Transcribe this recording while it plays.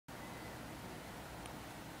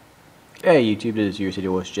Hey YouTube, this is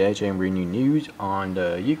Yugioh YCS Anaheim. I'm bringing you news on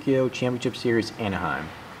the Yugioh Championship Series Anaheim.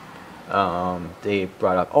 They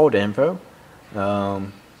brought up all the info.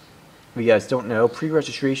 If you guys don't know,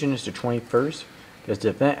 pre-registration is the 21st, because the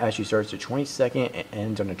event actually starts the 22nd and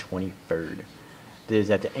ends on the 23rd. This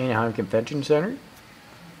is at the Anaheim Convention Center.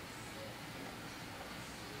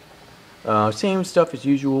 Same stuff as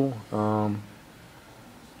usual.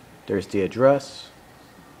 There's the address.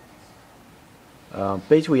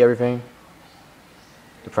 Basically everything.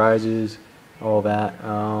 The prizes, all that.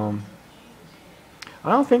 I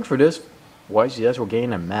don't think for this YCS we're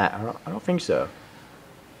getting a mat. I don't think so.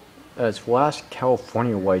 As last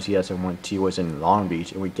California YCS I went to was in Long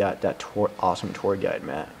Beach, and we got that awesome tour guide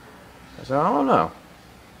mat. So I don't know.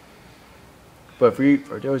 But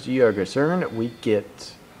for those of you who are concerned, we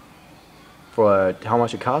get, for how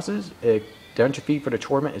much it costs, the entry fee for the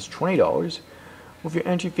tournament is $20. With your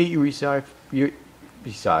entry fee, you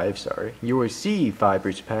receive 5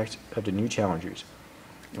 booster packs of the new challengers.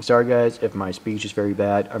 I'm sorry guys if my speech is very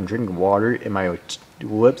bad. I'm drinking water and my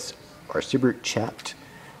lips are super chapped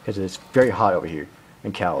because it's very hot over here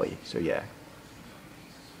in Cali. So yeah.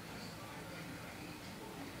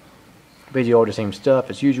 Basically all the same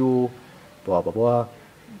stuff as usual. Blah blah blah.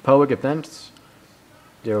 Public events.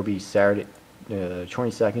 There will be Saturday,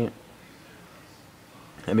 22nd.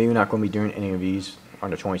 And maybe not going to be doing any of these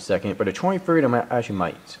on the 22nd, but the 23rd I actually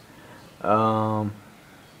might.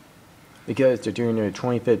 Because they're doing the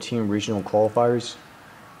 2015 regional qualifiers,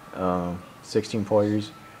 16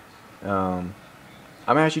 players. I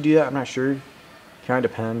might actually do that, I'm not sure. Kind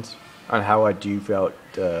of depends on how I do throughout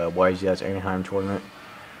the YCS Anaheim tournament.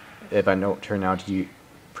 If I don't turn out to do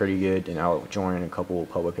pretty good, then I'll join a couple of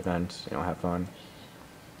public events and I'll have fun.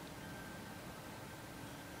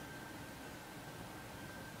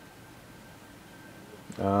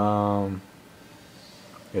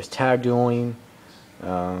 There's tag dueling.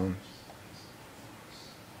 The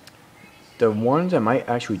ones I might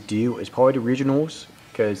actually do is probably the regionals,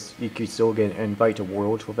 because you could still get an invite to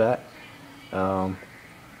Worlds with that. Probably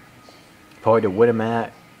the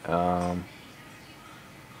Winamat.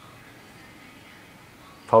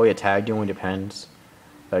 Probably a tag dueling, depends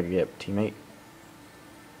if I could get a teammate.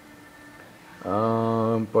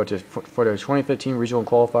 But for the 2015 regional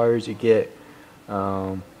qualifiers, you get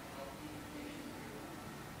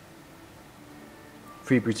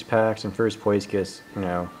free booster packs, and first place gets,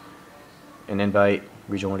 an invite,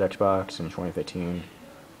 regional Xbox, and 2015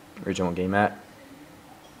 regional game mat.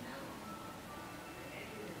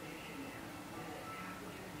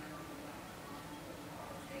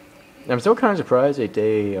 I'm still kind of surprised that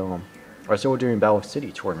they are still doing Battle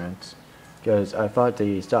City tournaments, because I thought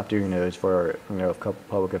they stopped doing those for a couple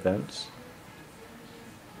public events.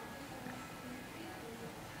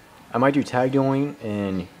 I might do tag dueling,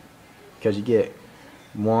 and because you get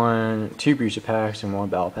 2 booster packs and 1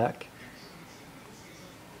 battle pack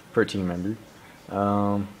per team member.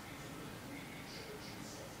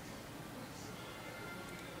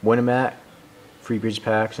 Win a mat, free booster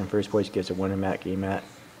packs, and first place gets a win a mat game mat.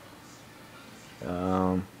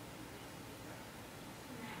 I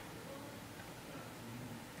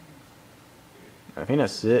think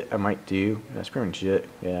that's it. I might do. That's pretty much it.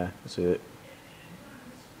 Yeah, that's it.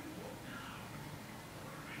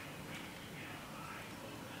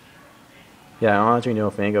 Yeah, I honestly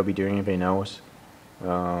don't think I'll be doing anything else.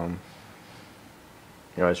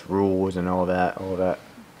 It's rules and all that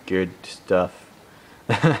good stuff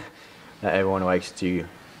that everyone likes to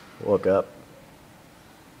look up.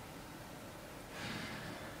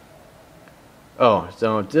 Oh,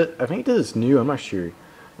 so I think this is new. I'm not sure.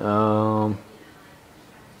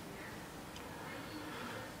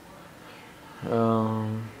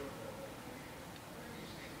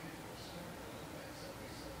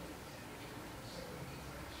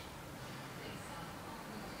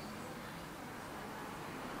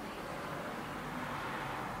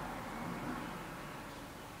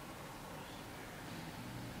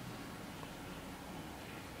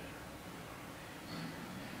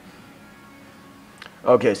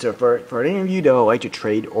 Okay, so for any of you that would like to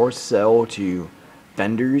trade or sell to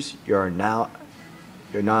vendors, you're not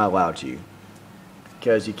allowed to,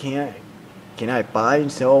 because you can't. Can I buy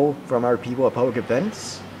and sell from our people at public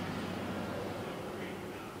events?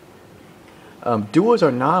 Duels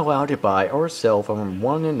are not allowed to buy or sell from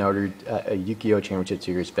one another at a Yugioh Championship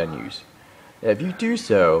Series venues. If you do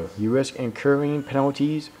so, you risk incurring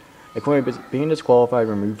penalties, including being disqualified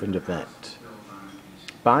and removed from the event.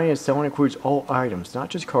 Buying and selling includes all items,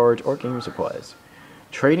 not just cards or game supplies.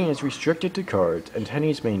 Trading is restricted to cards, and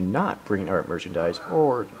attendees may not bring art merchandise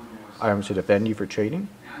or items to the venue for trading.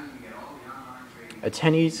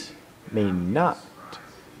 Attendees may not.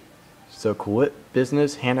 So quit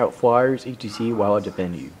business, hand out flyers, etc. while at the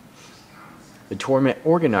venue. The tournament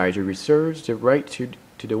organizer reserves the right to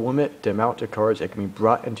limit the amount of cards that can be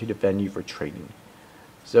brought into the venue for trading.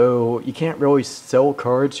 So you can't really sell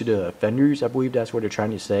cards to the vendors, I believe that's what they're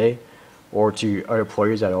trying to say, or to other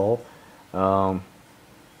players at all. So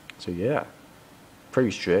yeah,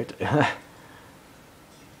 pretty strict.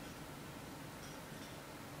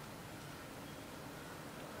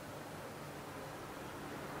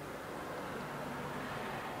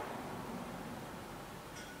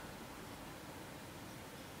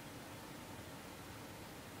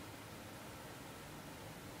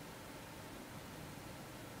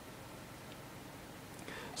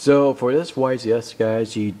 So for this YCS,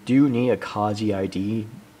 guys, you do need a Kazi ID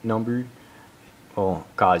number. Well,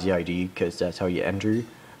 Kazi ID, because that's how you enter.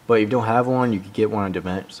 But if you don't have one, you can get one on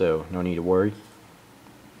demand, so no need to worry.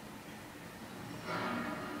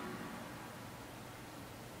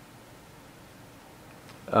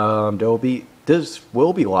 This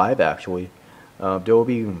will be live actually. There will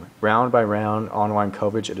be round by round online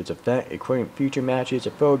coverage of this event, including future matches,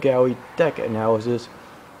 a photo gallery, deck analysis,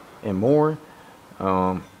 and more.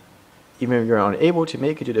 Even if you're unable to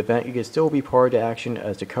make it to the event, you can still be part of the action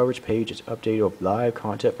as the coverage page is updated with live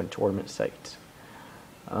content from tournament sites.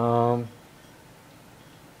 Let's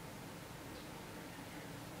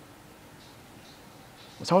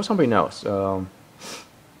talk about something else.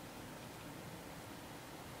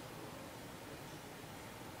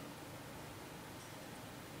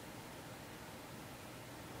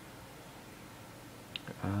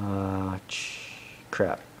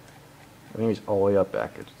 Crap. I think it's all the way up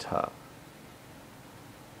back at the top.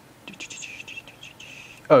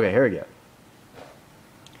 Okay, here we go.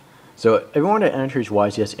 So everyone that enters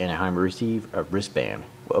YCS Anaheim will receive a wristband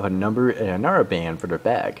with a number and another band for their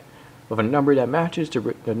bag, with a number that matches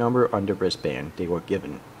the number on the wristband they were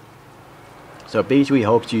given. So it basically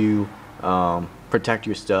helps you protect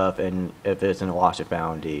your stuff, and if it's in a lost or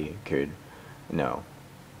found, they could,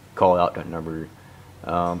 call out that number.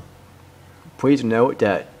 Please note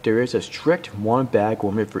that there is a strict one bag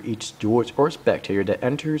limit for each steward or spectator that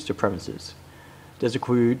enters the premises. This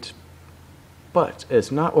includes, but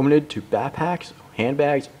it's not limited to backpacks,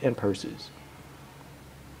 handbags, and purses.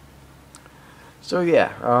 So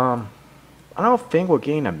yeah, I don't think we're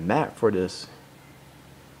getting a map for this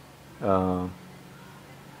YCS.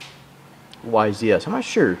 I'm not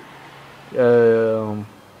sure. They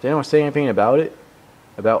don't say anything about it,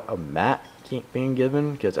 about a mat being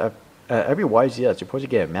given, because every YCS you're supposed to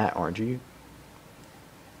get a mat, aren't you?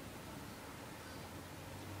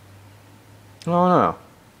 Oh no.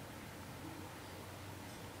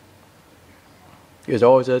 Because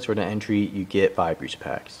always says for the entry you get 5 booster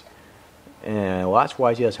packs. And last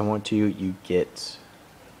YCS I went to, you get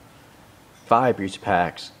 5 booster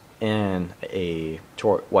packs and a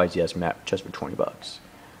YCS map just for 20 bucks.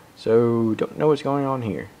 So don't know what's going on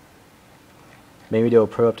here. Maybe they'll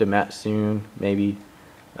put up the map soon, maybe.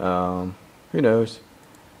 Who knows?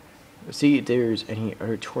 Let's see if there's any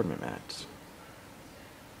other tournament mats.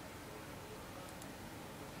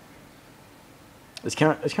 It's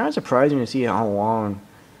kind of surprising to see how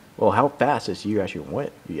fast this year actually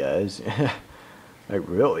went, you guys. Like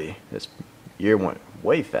really, this year went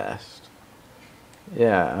way fast.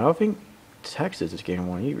 Yeah, I don't think Texas is getting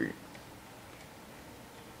one either.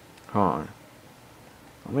 Hold on.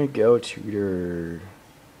 I'm gonna go to their.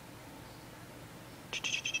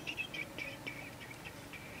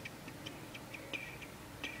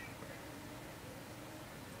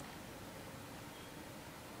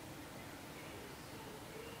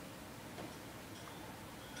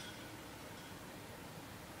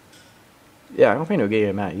 Yeah, I don't think they'll get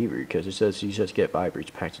him out either, because it says you just get 5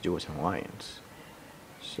 each pack to do with some lions.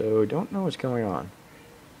 So, don't know what's going on.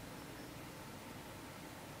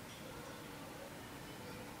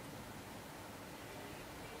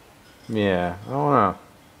 Yeah, I don't know.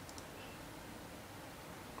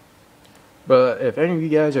 But if any of you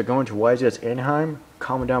guys are going to YCS Anaheim,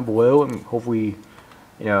 comment down below, and hopefully,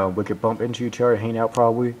 we could bump into each other, hang out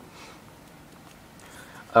probably.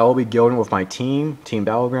 I will be going with my team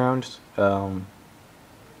Battlegrounds.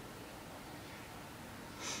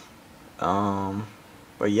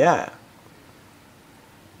 But yeah,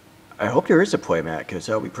 I hope there is a playmat, because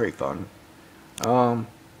that'll be pretty fun. But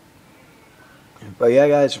yeah,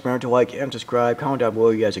 guys, remember to like and subscribe. Comment down below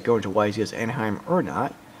if you guys are going to YCS Anaheim or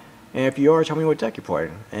not. And if you are, tell me what deck you're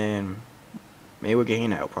playing, and maybe we'll get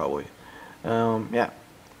hang out probably. Yeah,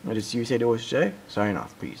 I just you say to what you say. Signing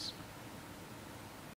off. Peace.